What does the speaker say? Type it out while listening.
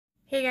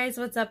Hey guys,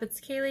 what's up? It's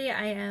Kaylee.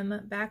 I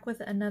am back with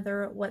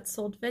another What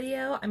Sold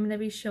video. I'm going to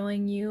be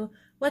showing you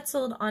what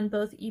sold on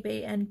both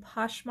eBay and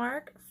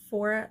Poshmark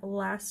for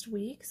last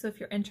week. So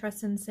if you're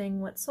interested in seeing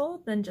what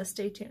sold, then just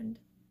stay tuned.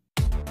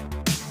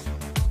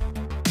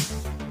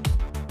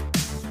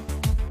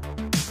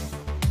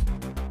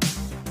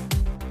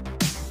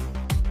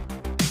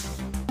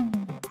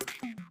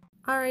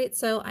 Alright,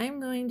 so I'm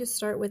going to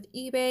start with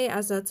eBay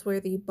as that's where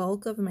the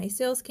bulk of my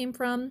sales came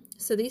from.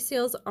 So these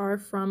sales are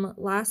from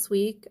last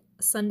week,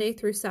 Sunday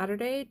through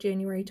Saturday,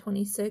 January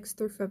 26th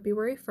through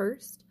February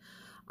 1st.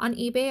 On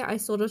eBay, I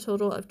sold a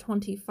total of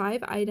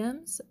 25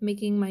 items,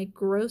 making my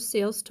gross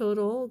sales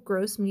total,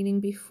 gross meaning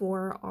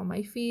before all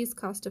my fees,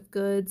 cost of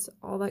goods,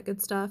 all that good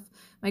stuff.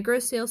 My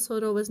gross sales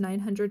total was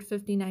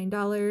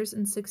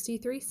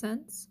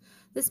 $959.63.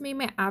 This made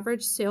my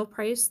average sale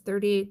price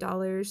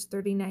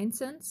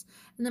 $38.39,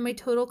 and then my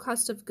total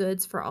cost of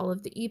goods for all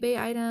of the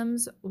eBay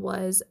items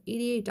was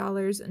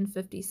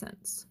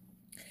 $88.50.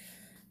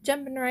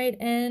 Jumping right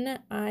in,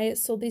 I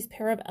sold these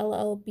pair of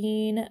LL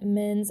Bean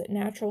men's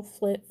natural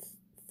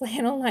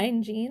flannel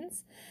line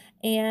jeans,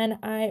 and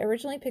I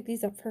originally picked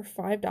these up for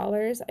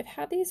 $5. I've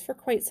had these for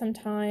quite some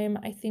time.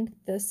 I think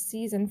the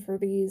season for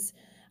these,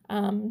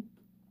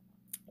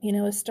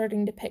 is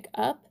starting to pick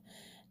up.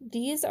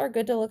 These are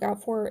good to look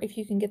out for if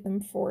you can get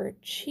them for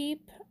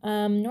cheap.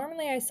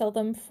 Normally I sell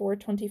them for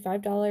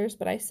 $25,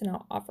 but I sent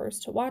out offers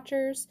to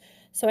watchers.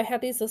 So I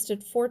had these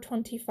listed for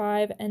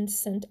 $25 and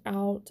sent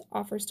out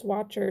offers to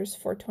watchers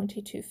for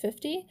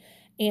 $22.50.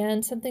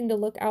 And something to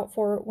look out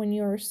for when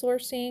you're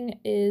sourcing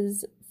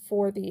is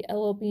for the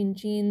LL Bean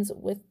jeans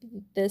with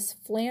this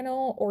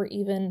flannel or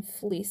even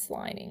fleece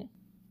lining.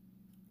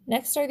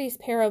 Next are these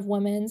pair of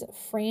women's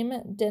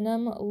frame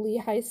denim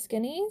Lehigh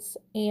skinnies,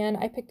 and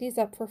I picked these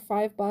up for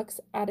 $5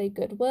 at a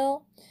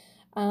Goodwill.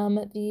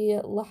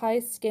 The Lehigh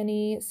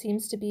skinny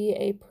seems to be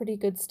a pretty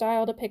good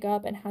style to pick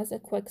up and has a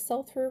quick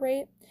sell-through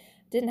rate.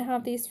 Didn't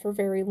have these for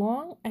very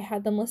long. I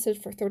had them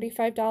listed for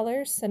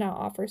 $35, sent out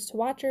offers to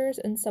watchers,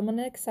 and someone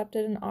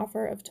accepted an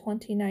offer of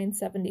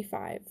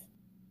 $29.75.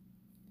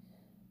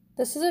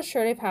 This is a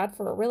shirt I've had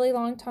for a really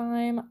long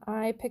time.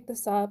 I picked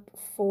this up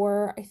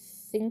for, I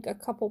think, a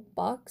couple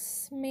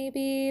bucks,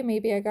 maybe.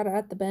 Maybe I got it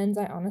at the bins.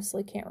 I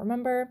honestly can't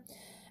remember.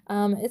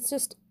 It's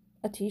just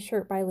a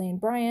t-shirt by Lane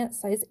Bryant,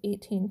 size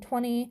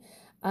 18-20.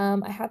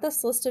 I had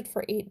this listed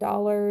for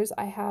 $8.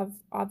 I have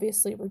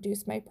obviously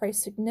reduced my price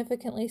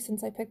significantly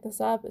since I picked this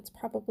up. It's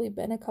probably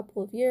been a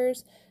couple of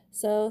years.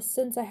 So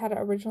since I had it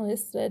originally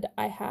listed,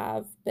 I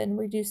have been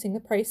reducing the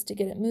price to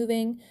get it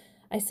moving.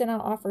 I sent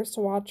out offers to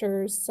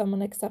watchers.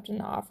 Someone accepted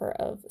an offer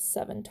of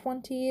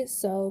 $7.20,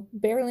 so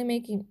barely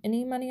making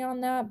any money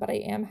on that, but I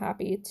am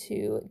happy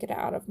to get it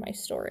out of my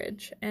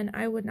storage, and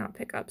I would not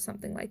pick up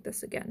something like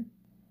this again.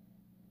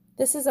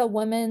 This is a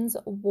women's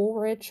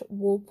Woolrich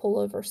wool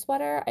pullover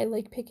sweater. I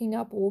like picking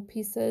up wool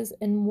pieces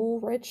in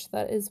Woolrich.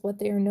 That is what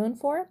they are known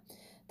for.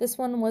 This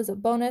one was a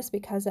bonus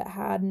because it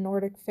had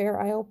Nordic Fair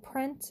Isle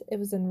print. It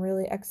was in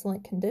really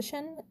excellent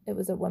condition. It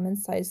was a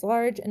women's size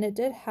large, and it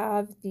did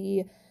have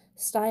the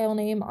style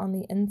name on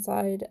the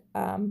inside,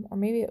 or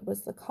maybe it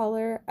was the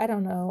color, I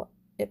don't know.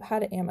 It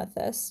had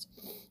amethyst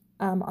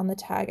on the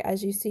tag,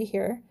 as you see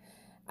here.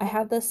 I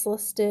had this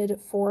listed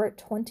for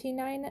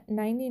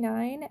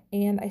 $29.99,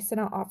 and I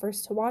sent out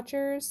offers to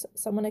watchers.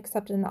 Someone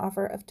accepted an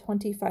offer of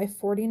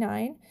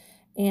 $25.49,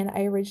 and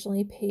I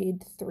originally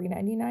paid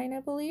 $3.99, I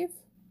believe.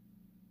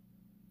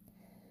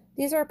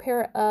 These are a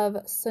pair of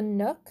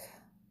Sanuk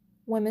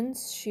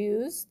women's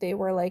shoes. They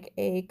were like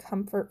a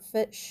comfort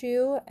fit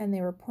shoe, and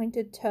they were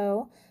pointed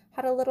toe.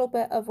 Had a little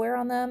bit of wear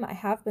on them. I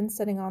have been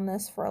sitting on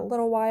this for a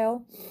little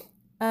while.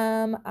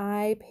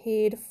 I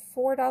paid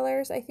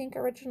 $4, I think,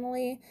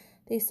 originally.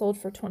 They sold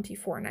for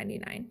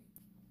 $24.99.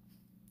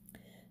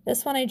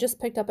 This one I just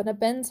picked up in a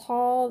Ben's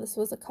haul. This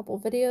was a couple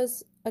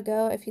videos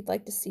ago if you'd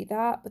like to see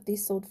that, but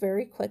these sold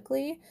very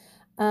quickly.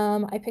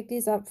 I picked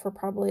these up for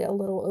probably a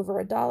little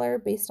over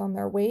 $1 based on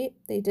their weight.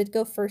 They did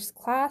go first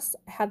class.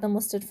 I had them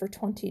listed for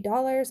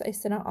 $20. I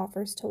sent out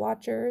offers to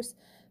watchers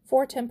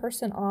for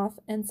 10% off,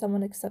 and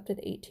someone accepted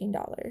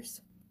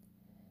 $18.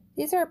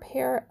 These are a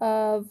pair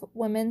of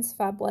women's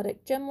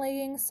Fabletics gym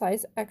leggings,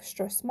 size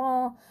extra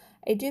small.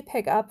 I do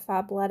pick up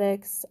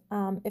Fabletics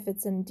if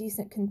it's in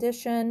decent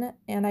condition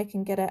and I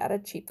can get it at a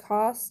cheap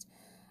cost.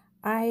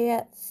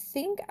 I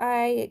think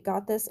I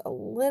got this a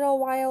little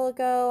while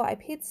ago. I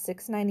paid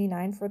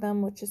 $6.99 for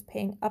them, which is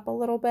paying up a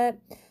little bit.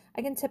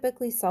 I can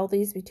typically sell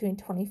these between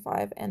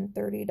 $25 and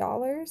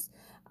 $30.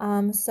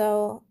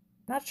 So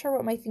not sure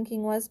what my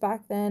thinking was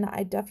back then.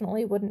 I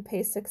definitely wouldn't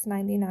pay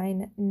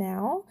 $6.99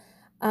 now,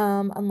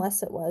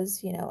 unless it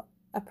was,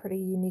 a pretty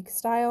unique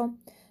style.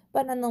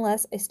 But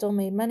nonetheless, I still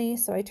made money,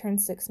 so I turned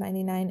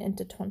 $6.99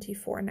 into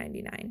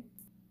 $24.99.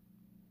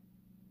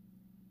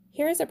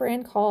 Here's a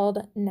brand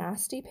called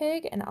Nasty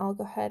Pig, and I'll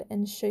go ahead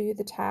and show you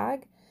the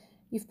tag.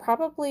 You've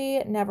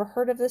probably never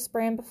heard of this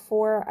brand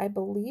before. I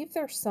believe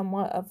they're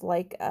somewhat of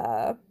like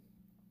I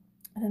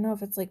don't know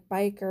if it's like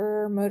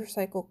biker,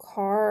 motorcycle,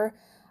 car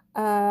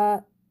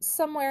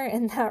somewhere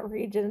in that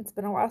region. It's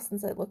been a while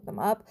since I looked them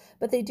up,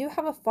 but they do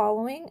have a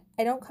following.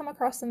 I don't come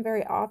across them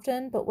very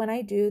often, but when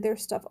I do, their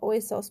stuff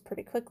always sells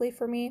pretty quickly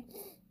for me.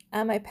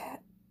 I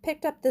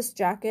picked up this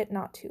jacket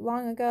not too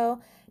long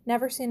ago.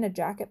 Never seen a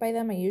jacket by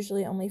them. I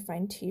usually only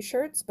find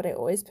t-shirts, but I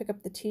always pick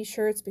up the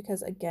t-shirts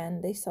because,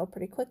 again, they sell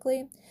pretty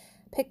quickly.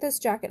 Picked this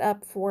jacket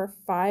up for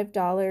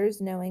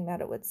 $5, knowing that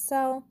it would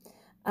sell.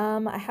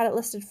 I had it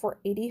listed for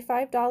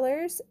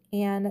 $85,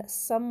 and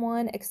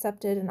someone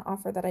accepted an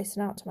offer that I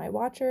sent out to my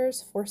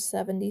watchers for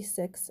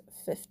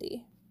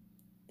 $76.50.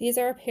 These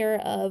are a pair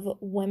of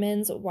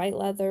women's white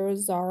leather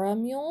Zara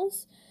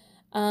mules.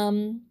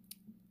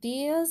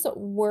 These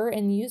were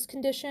in used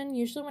condition.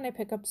 Usually when I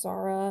pick up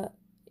Zara,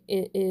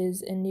 it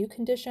is in new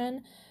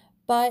condition,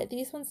 but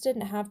these ones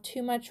didn't have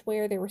too much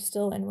wear. They were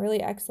still in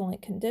really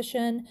excellent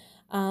condition.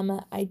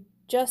 I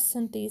just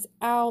sent these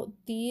out.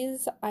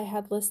 These I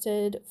had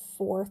listed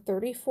for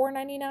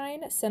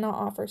 $34.99, sent out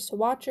offers to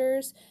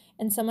watchers,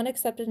 and someone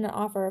accepted an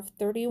offer of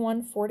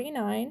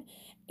 $31.49,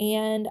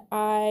 and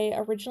I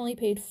originally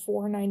paid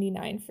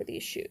 $4.99 for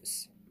these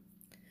shoes.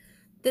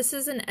 This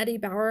is an Eddie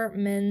Bauer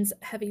men's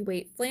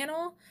heavyweight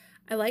flannel.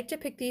 I like to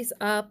pick these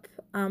up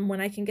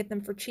when I can get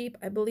them for cheap.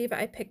 I believe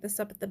I picked this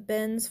up at the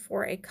bins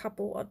for a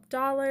couple of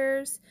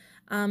dollars.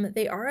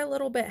 They are a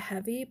little bit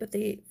heavy, but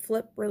they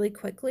flip really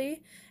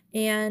quickly.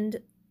 And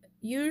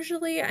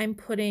usually I'm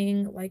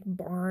putting like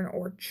barn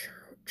or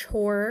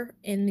chore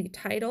in the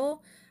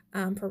title.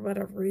 For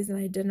whatever reason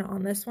I didn't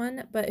on this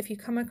one, but if you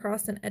come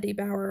across an Eddie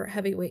Bauer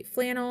heavyweight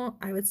flannel,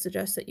 I would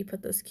suggest that you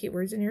put those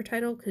keywords in your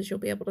title because you'll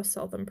be able to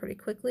sell them pretty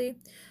quickly.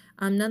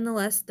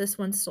 Nonetheless, this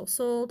one still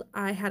sold.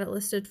 I had it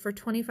listed for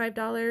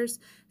 $25,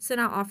 sent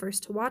out offers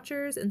to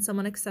watchers, and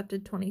someone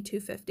accepted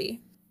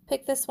 $22.50.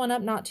 Picked this one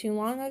up not too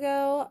long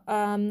ago.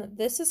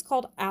 This is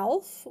called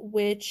Alf,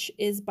 which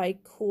is by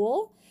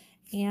Cool.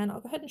 And I'll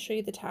go ahead and show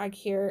you the tag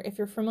here. If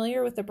you're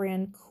familiar with the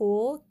brand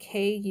Cool,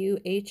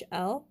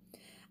 K-U-H-L,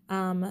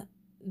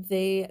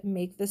 they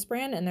make this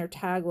brand and their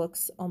tag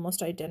looks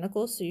almost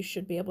identical, so you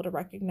should be able to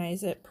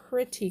recognize it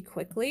pretty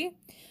quickly.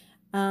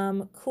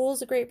 Cool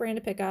is a great brand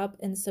to pick up,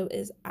 and so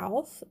is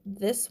Alf.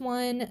 This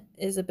one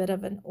is a bit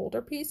of an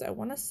older piece. I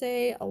want to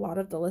say a lot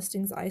of the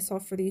listings I saw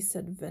for these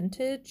said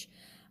vintage,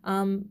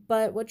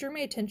 but what drew my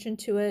attention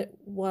to it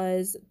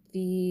was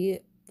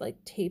the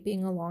like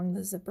taping along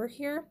the zipper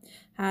here.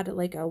 Had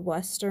like a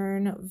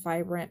Western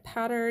vibrant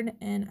pattern,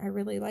 and I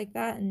really like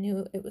that and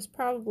knew it was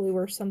probably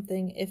worth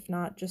something, if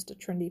not just a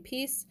trendy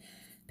piece.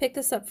 Picked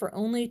this up for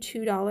only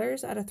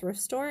 $2 at a thrift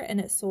store, and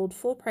it sold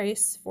full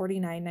price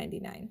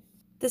 $49.99.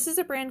 This is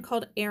a brand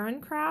called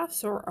Aran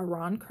Crafts or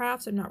Aran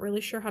Crafts. I'm not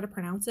really sure how to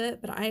pronounce it,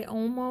 but I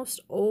almost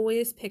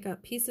always pick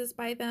up pieces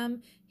by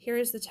them. Here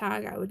is the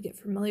tag. I would get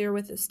familiar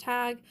with this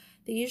tag.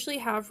 They usually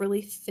have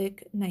really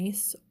thick,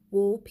 nice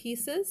wool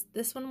pieces.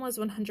 This one was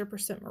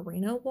 100%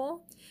 merino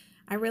wool.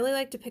 I really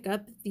like to pick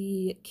up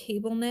the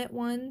cable knit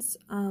ones,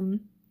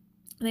 and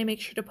I make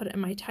sure to put it in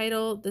my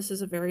title. This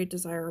is a very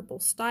desirable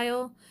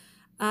style.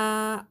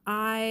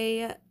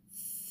 I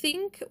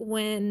think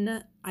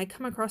when I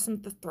come across them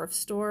at the thrift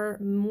store,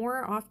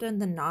 more often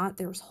than not,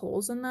 there's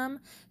holes in them.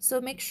 So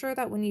make sure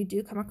that when you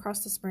do come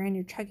across this brand,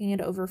 you're checking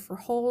it over for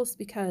holes,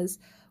 because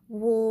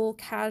wool,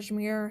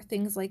 cashmere,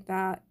 things like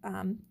that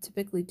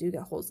typically do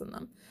get holes in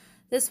them.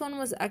 This one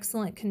was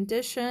excellent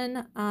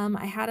condition.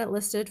 I had it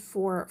listed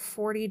for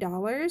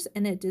 $40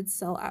 and it did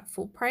sell at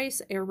full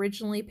price. I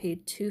originally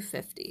paid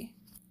 $2.50.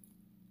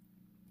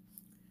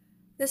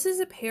 This is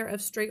a pair of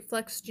straight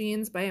flex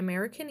jeans by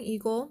American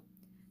Eagle.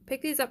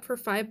 Picked these up for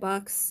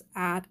 $5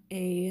 at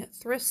a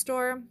thrift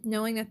store,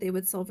 knowing that they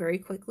would sell very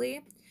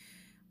quickly.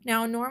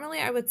 Now, normally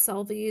I would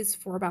sell these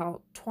for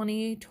about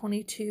 $20,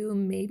 $22,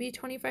 maybe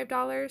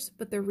 $25,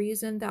 but the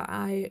reason that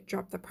I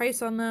dropped the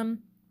price on them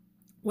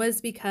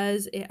was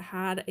because it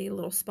had a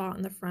little spot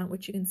in the front,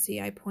 which you can see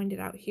I pointed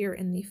out here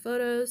in the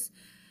photos.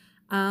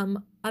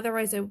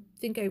 Otherwise, I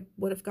think I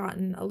would have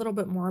gotten a little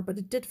bit more, but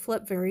it did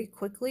flip very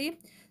quickly.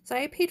 So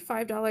I paid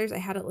 $5. I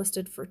had it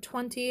listed for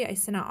 $20. I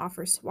sent out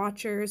offers to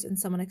watchers, and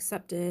someone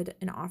accepted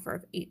an offer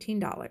of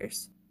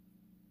 $18.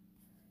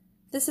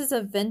 This is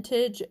a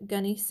vintage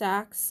Gunny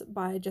Sacks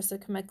by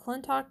Jessica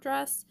McClintock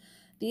dress.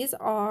 These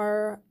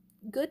are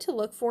good to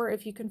look for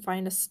if you can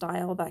find a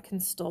style that can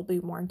still be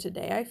worn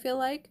today, I feel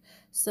like.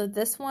 So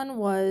this one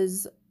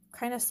was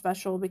kind of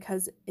special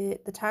because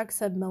the tag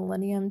said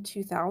Millennium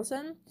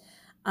 2000.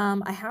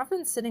 I have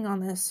been sitting on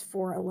this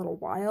for a little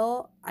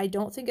while. I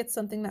don't think it's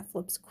something that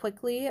flips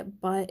quickly,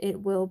 but it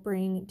will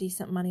bring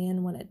decent money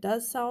in when it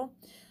does sell.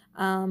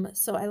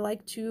 So I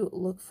like to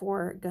look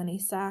for Gunny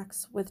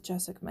Sacks with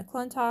Jessica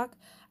McClintock.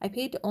 I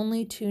paid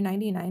only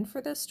 $2.99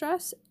 for this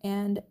dress,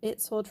 and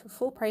it sold for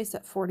full price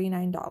at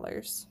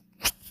 $49.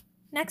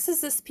 Next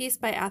is this piece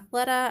by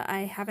Athleta. I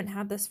haven't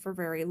had this for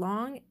very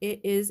long.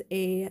 It is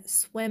a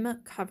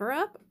swim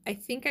cover-up. I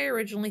think I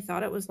originally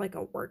thought it was like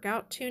a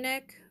workout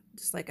tunic,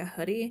 just like a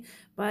hoodie,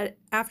 but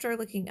after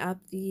looking up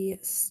the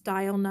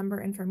style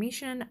number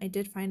information, I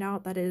did find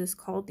out that it is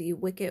called the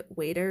Wicket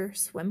Wader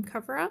swim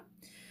cover-up.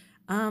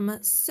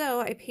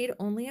 So I paid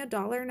only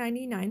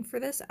 $1.99 for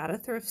this at a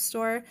thrift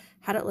store,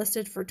 had it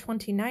listed for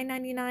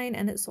 $29.99,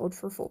 and it sold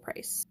for full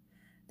price.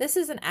 This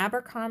is an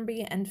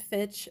Abercrombie and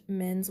Fitch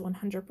men's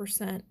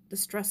 100%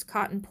 distressed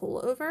cotton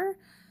pullover.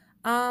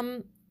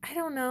 I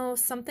don't know,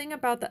 something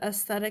about the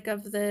aesthetic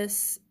of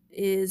this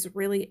is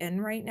really in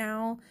right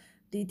now.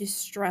 The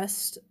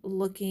distressed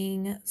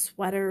looking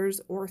sweaters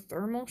or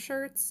thermal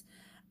shirts.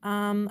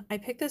 I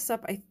picked this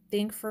up, I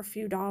think, for a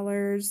few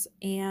dollars,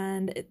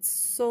 and it's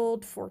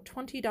sold for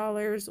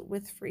 $20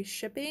 with free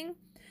shipping.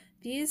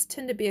 These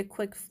tend to be a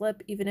quick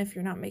flip even if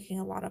you're not making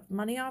a lot of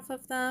money off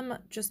of them,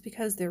 just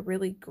because they're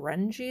really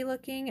grungy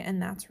looking,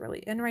 and that's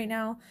really in right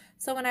now.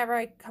 So whenever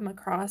I come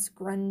across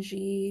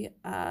grungy,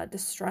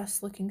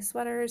 distressed looking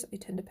sweaters, I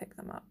tend to pick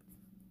them up.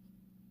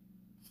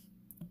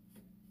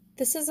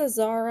 This is a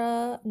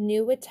Zara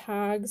new with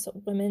tags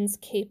women's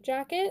cape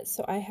jacket.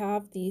 So I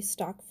have the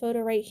stock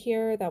photo right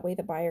here. That way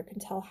the buyer can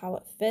tell how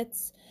it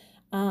fits.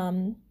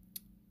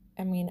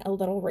 I mean, a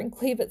little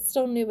wrinkly, but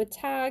still new with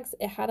tags.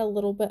 It had a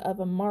little bit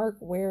of a mark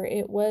where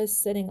it was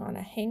sitting on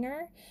a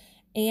hanger,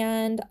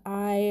 and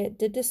I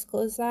did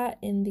disclose that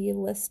in the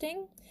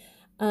listing.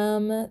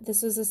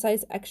 This was a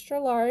size extra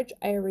large.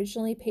 I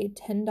originally paid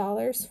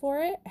 $10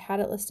 for it. I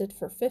had it listed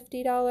for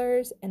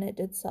 $50, and it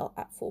did sell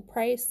at full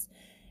price.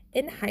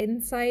 In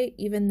hindsight,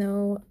 even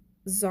though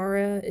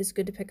Zara is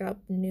good to pick up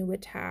new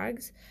with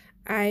tags,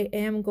 I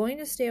am going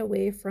to stay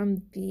away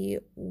from the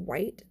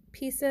white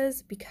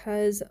pieces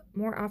because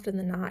more often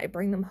than not, I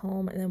bring them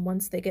home, and then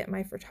once they get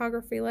my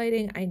photography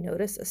lighting, I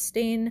notice a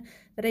stain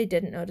that I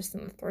didn't notice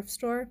in the thrift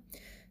store.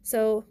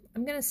 So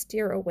I'm going to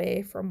steer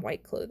away from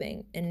white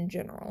clothing in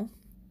general.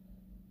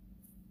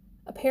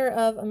 A pair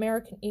of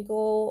American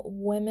Eagle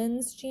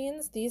women's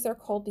jeans. These are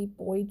called the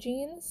boy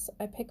jeans.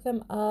 I picked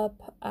them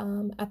up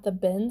at the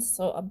bins,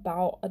 so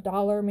about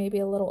 $1, maybe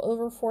a little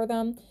over for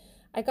them.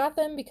 I got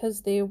them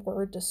because they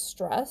were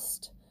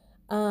distressed,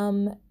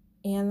 and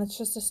that's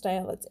just a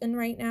style that's in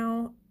right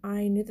now.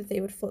 I knew that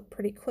they would flip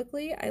pretty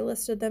quickly. I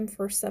listed them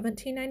for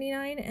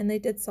 $17.99, and they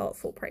did sell at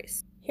full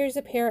price. Here's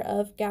a pair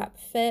of Gap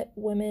Fit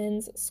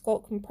women's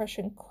sculpt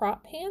compression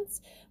crop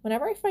pants.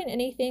 Whenever I find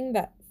anything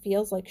that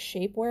feels like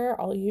shapewear,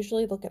 I'll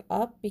usually look it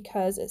up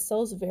because it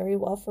sells very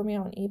well for me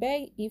on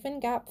eBay, even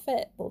Gap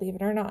Fit, believe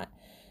it or not.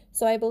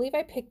 So I believe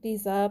I picked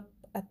these up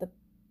at the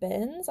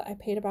bins. I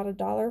paid about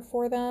 $1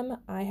 for them.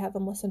 I had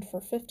them listed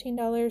for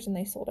 $15, and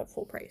they sold at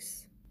full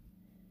price.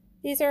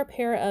 These are a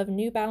pair of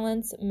New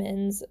Balance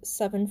men's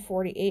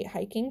 748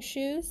 hiking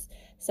shoes.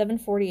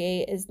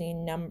 748 is the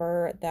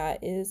number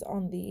that is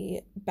on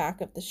the back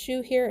of the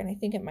shoe here, and I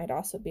think it might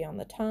also be on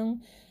the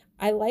tongue.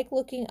 I like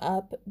looking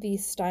up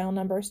these style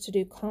numbers to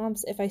do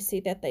comps. If I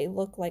see that they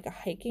look like a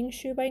hiking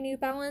shoe by New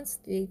Balance,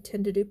 they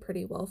tend to do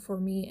pretty well for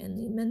me in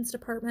the men's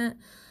department.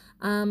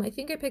 I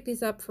think I picked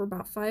these up for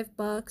about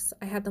 $5.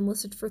 I had them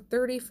listed for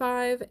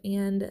 $35,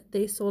 and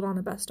they sold on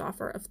a best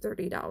offer of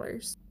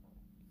 $30.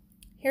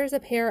 Here's a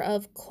pair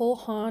of Cole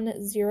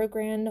Haan 0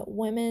 Grand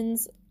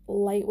women's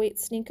lightweight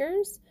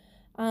sneakers.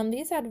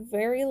 These had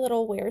very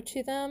little wear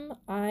to them.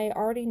 I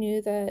already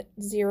knew that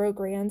 0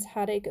 Grands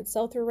had a good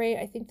sell-through rate.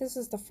 I think this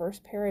is the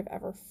first pair I've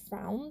ever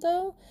found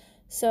though.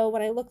 So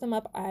when I looked them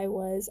up, I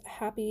was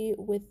happy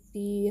with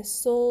the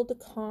sold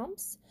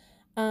comps.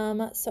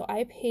 So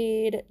I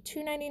paid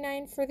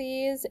 $2.99 for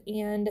these,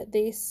 and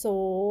they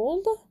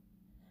sold...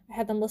 I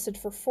had them listed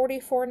for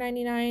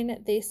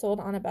 $44.99. They sold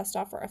on a best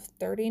offer of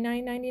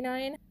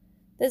 $39.99.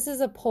 This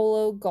is a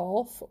Polo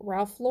Golf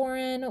Ralph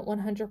Lauren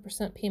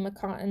 100% Pima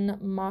cotton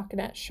mock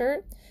net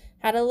shirt.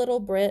 Had a little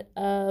bit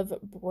of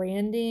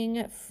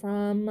branding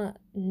from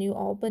New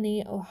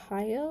Albany,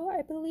 Ohio,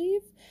 I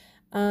believe.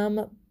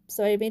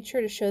 So I made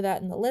sure to show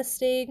that in the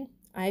listing.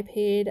 I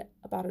paid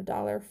about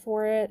 $1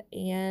 for it,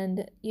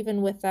 and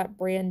even with that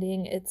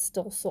branding, it's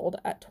still sold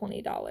at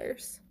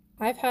 $20.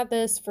 I've had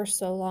this for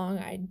so long,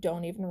 I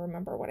don't even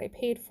remember what I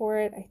paid for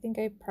it. I think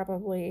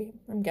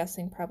I'm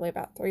guessing probably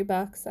about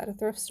 $3 at a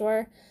thrift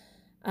store.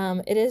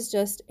 It is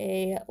just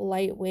a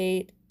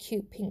lightweight,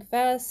 cute pink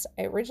vest.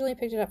 I originally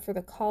picked it up for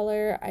the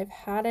collar. I've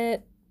had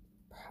it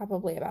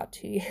probably about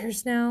 2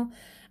 years now.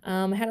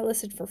 I had it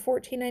listed for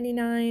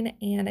 $14.99,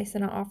 and I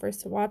sent out offers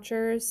to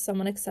watchers.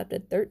 Someone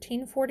accepted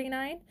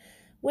 $13.49,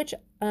 which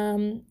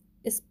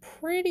is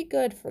pretty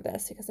good for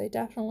this because I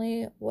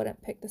definitely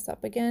wouldn't pick this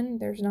up again.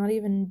 There's not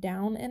even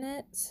down in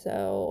it,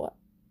 so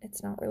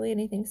it's not really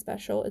anything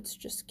special. It's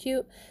just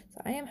cute,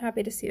 so I am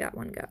happy to see that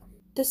one go.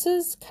 This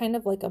is kind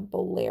of like a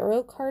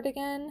bolero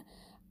cardigan.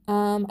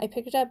 I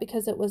picked it up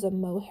because it was a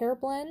mohair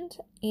blend,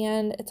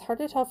 and it's hard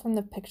to tell from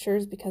the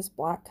pictures because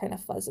black kind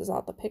of fuzzes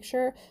out the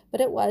picture,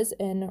 but it was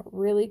in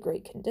really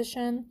great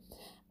condition.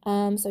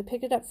 So I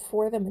picked it up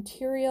for the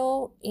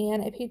material,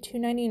 and I paid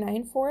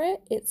 $2.99 for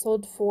it. It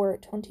sold for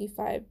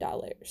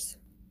 $25.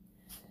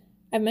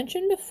 I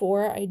mentioned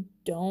before I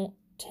don't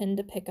tend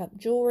to pick up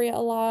jewelry a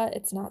lot.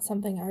 It's not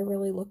something I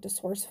really look to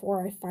source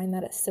for. I find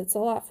that it sits a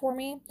lot for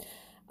me.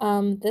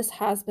 This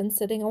has been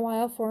sitting a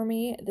while for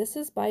me. This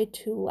is by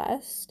To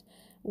Lest,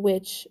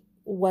 which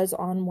was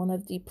on one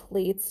of the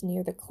plates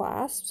near the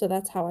clasp, so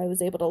that's how I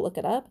was able to look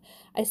it up.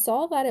 I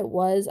saw that it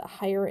was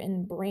higher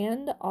in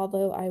brand,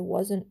 although I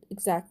wasn't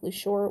exactly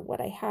sure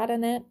what I had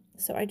in it,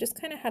 so I just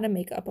kind of had to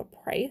make up a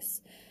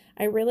price.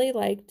 I really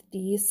liked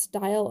the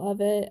style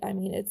of it. I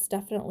mean, it's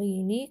definitely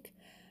unique.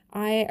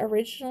 I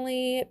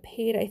originally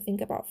paid, I think,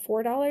 about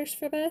 $4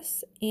 for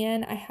this,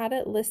 and I had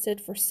it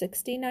listed for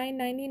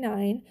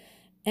 $69.99.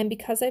 And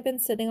because I've been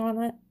sitting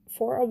on it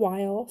for a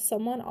while,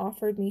 someone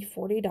offered me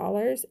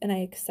 $40 and I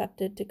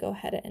accepted to go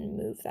ahead and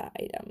move that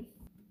item.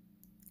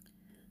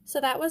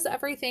 So that was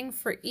everything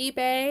for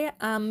eBay.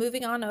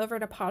 Moving on over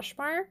to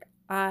Poshmark,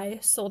 I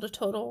sold a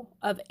total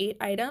of 8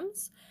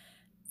 items.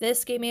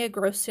 This gave me a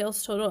gross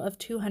sales total of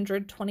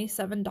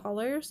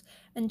 $227.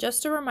 And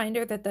just a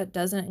reminder that that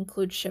doesn't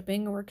include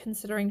shipping. We're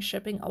considering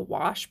shipping a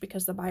wash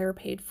because the buyer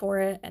paid for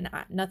it and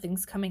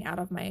nothing's coming out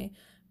of my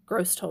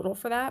gross total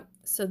for that.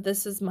 So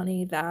this is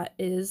money that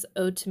is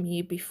owed to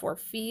me before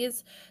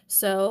fees.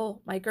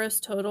 So my gross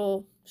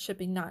total,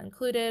 shipping not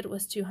included,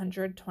 was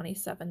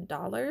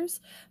 $227.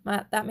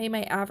 That made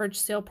my average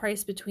sale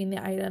price between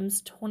the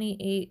items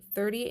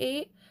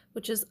 $28.38,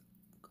 which is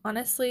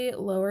honestly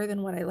lower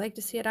than what I like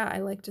to see it at. I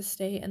like to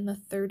stay in the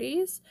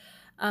 30s.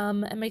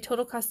 And my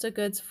total cost of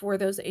goods for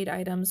those 8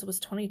 items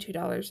was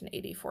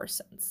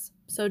 $22.84.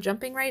 So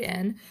jumping right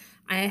in,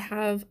 I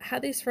have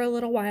had these for a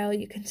little while.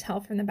 You can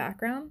tell from the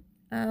background.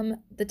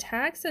 The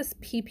tag says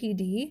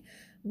PPD,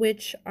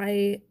 which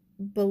I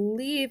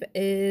believe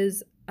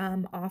is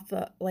off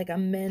like a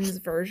men's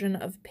version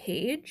of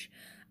Paige.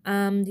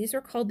 These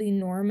are called the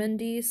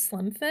Normandy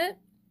Slim Fit.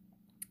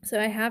 So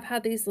I have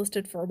had these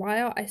listed for a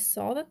while. I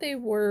saw that they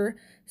were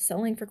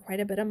selling for quite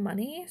a bit of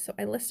money, so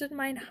I listed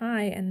mine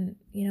high, and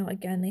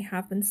again, they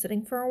have been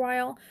sitting for a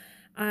while.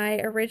 I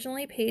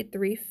originally paid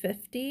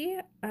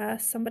 $350.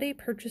 Somebody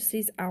purchased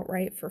these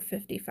outright for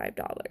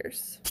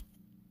 $55.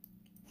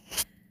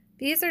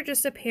 These are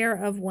just a pair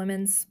of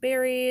women's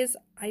Sperry's.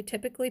 I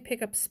typically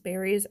pick up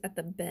Sperry's at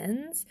the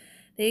bins.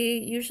 They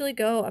usually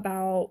go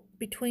about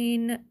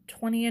between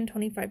 $20 and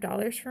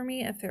 $25 for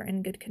me if they're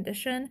in good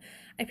condition.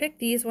 I picked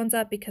these ones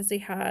up because they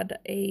had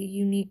a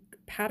unique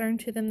pattern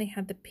to them. They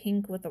had the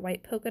pink with the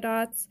white polka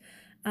dots,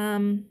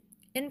 in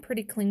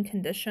pretty clean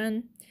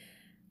condition.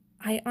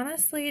 I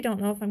honestly don't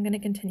know if I'm going to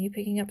continue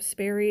picking up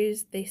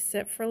Sperry's. They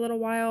sit for a little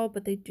while,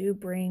 but they do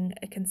bring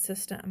a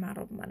consistent amount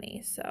of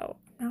money, so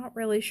I'm not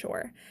really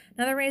sure.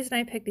 Another reason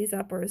I picked these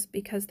up was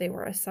because they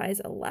were a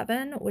size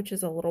 11, which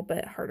is a little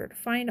bit harder to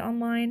find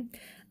online.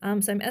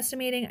 So I'm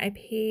estimating I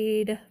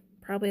paid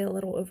probably a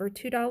little over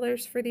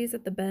 $2 for these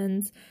at the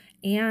bins,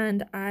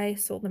 and I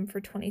sold them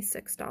for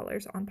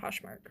 $26 on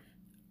Poshmark.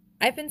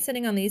 I've been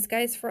sitting on these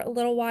guys for a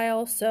little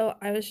while, so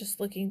I was just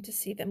looking to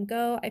see them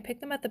go. I picked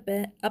them at the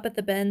bin, up at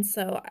the bin,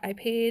 so I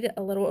paid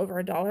a little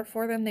over $1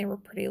 for them. They were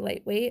pretty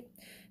lightweight.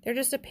 They're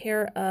just a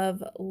pair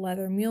of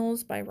leather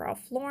mules by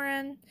Ralph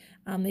Lauren.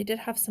 They did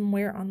have some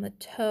wear on the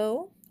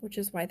toe, which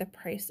is why the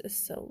price is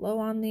so low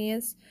on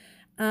these.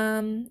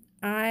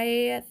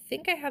 I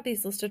think I have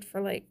these listed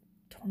for like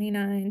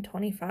 $29,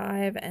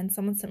 $25, and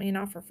someone sent me an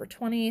offer for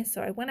 $20,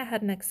 so I went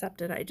ahead and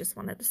accepted. I just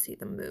wanted to see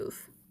them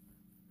move.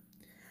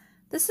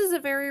 This is a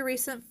very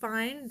recent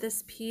find.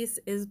 This piece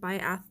is by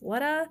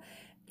Athleta,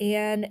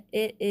 and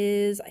it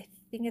is, I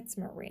think it's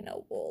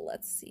merino wool.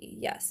 Let's see.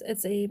 Yes,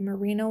 it's a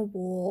merino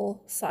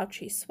wool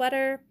slouchy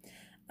sweater.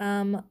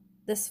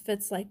 This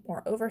fits like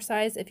more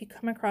oversized. If you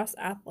come across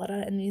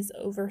Athleta in these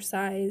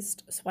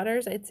oversized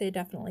sweaters, I'd say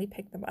definitely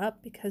pick them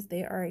up because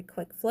they are a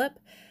quick flip.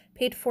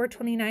 Paid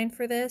 $4.29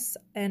 for this,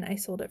 and I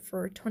sold it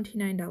for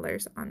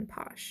 $29 on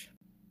Posh.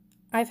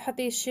 I've had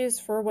these shoes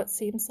for what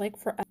seems like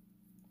forever.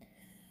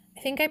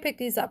 I think I picked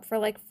these up for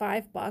like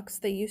 $5.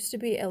 They used to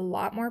be a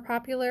lot more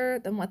popular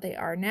than what they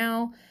are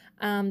now.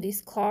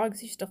 These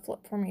clogs used to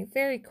flip for me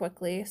very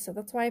quickly, so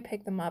that's why I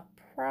picked them up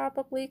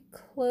probably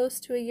close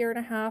to a year and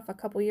a half, a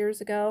couple years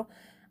ago.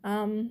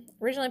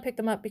 Originally picked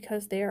them up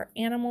because they are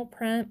animal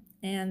print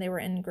and they were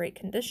in great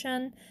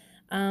condition.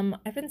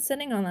 I've been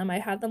sitting on them. I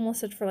had them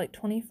listed for like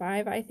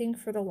 $25, I think,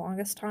 for the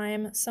longest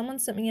time. Someone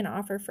sent me an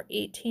offer for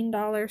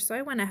 $18, so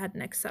I went ahead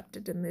and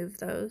accepted to move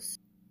those.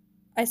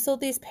 I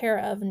sold these pair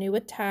of new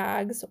with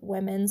tags,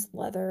 women's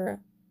leather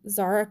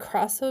Zara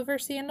crossover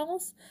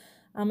sandals.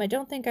 I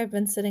don't think I've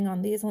been sitting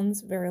on these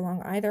ones very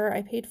long either.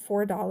 I paid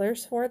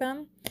 $4 for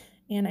them,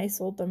 and I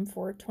sold them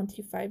for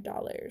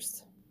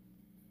 $25.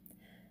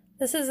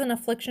 This is an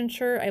Affliction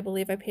shirt. I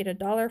believe I paid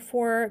 $1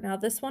 for. Now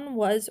this one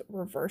was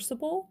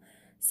reversible,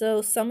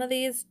 so some of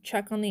these,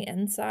 check on the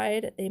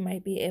inside. They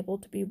might be able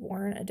to be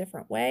worn a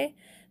different way.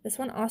 This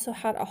one also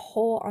had a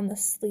hole on the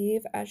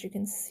sleeve, as you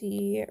can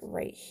see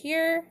right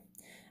here.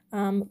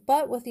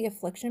 But with the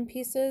Affliction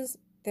pieces,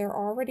 they're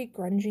already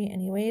grungy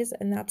anyways,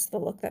 and that's the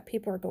look that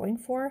people are going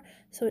for,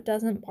 so it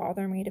doesn't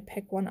bother me to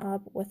pick one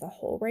up with a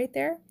hole right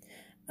there.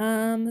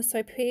 So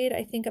I paid,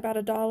 I think, about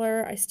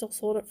 $1. I still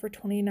sold it for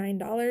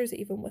 $29,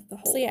 even with the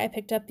hole. I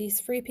picked up these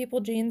Free People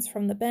jeans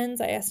from the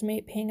bins. I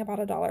estimate paying about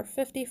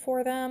 $1.50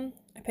 for them.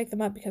 I picked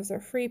them up because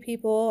they're Free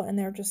People, and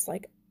they're just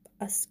like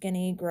a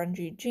skinny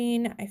grungy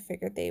jean. I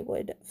figured they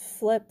would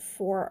flip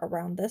for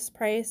around this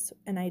price,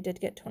 and I did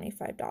get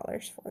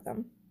 $25 for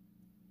them.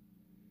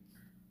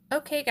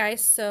 Okay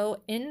guys,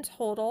 so in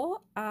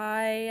total,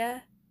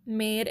 I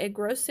made a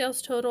gross sales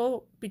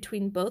total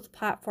between both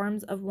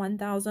platforms of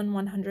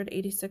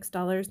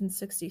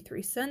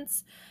 $1,186.63. And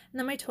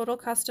then my total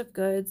cost of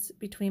goods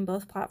between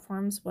both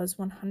platforms was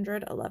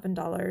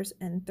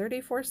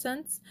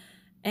 $111.34.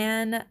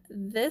 And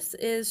this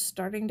is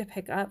starting to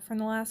pick up from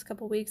the last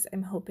couple weeks.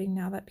 I'm hoping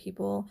now that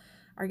people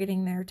are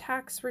getting their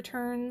tax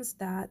returns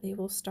that they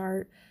will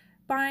start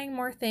buying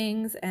more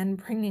things and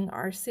bringing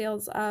our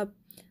sales up.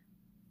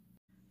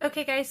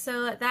 Okay guys,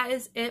 so that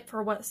is it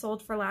for what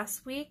sold for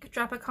last week.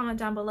 Drop a comment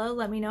down below.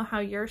 Let me know how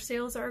your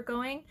sales are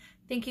going.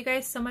 Thank you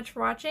guys so much for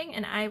watching,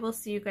 and I will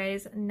see you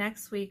guys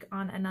next week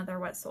on another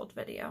what sold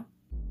video.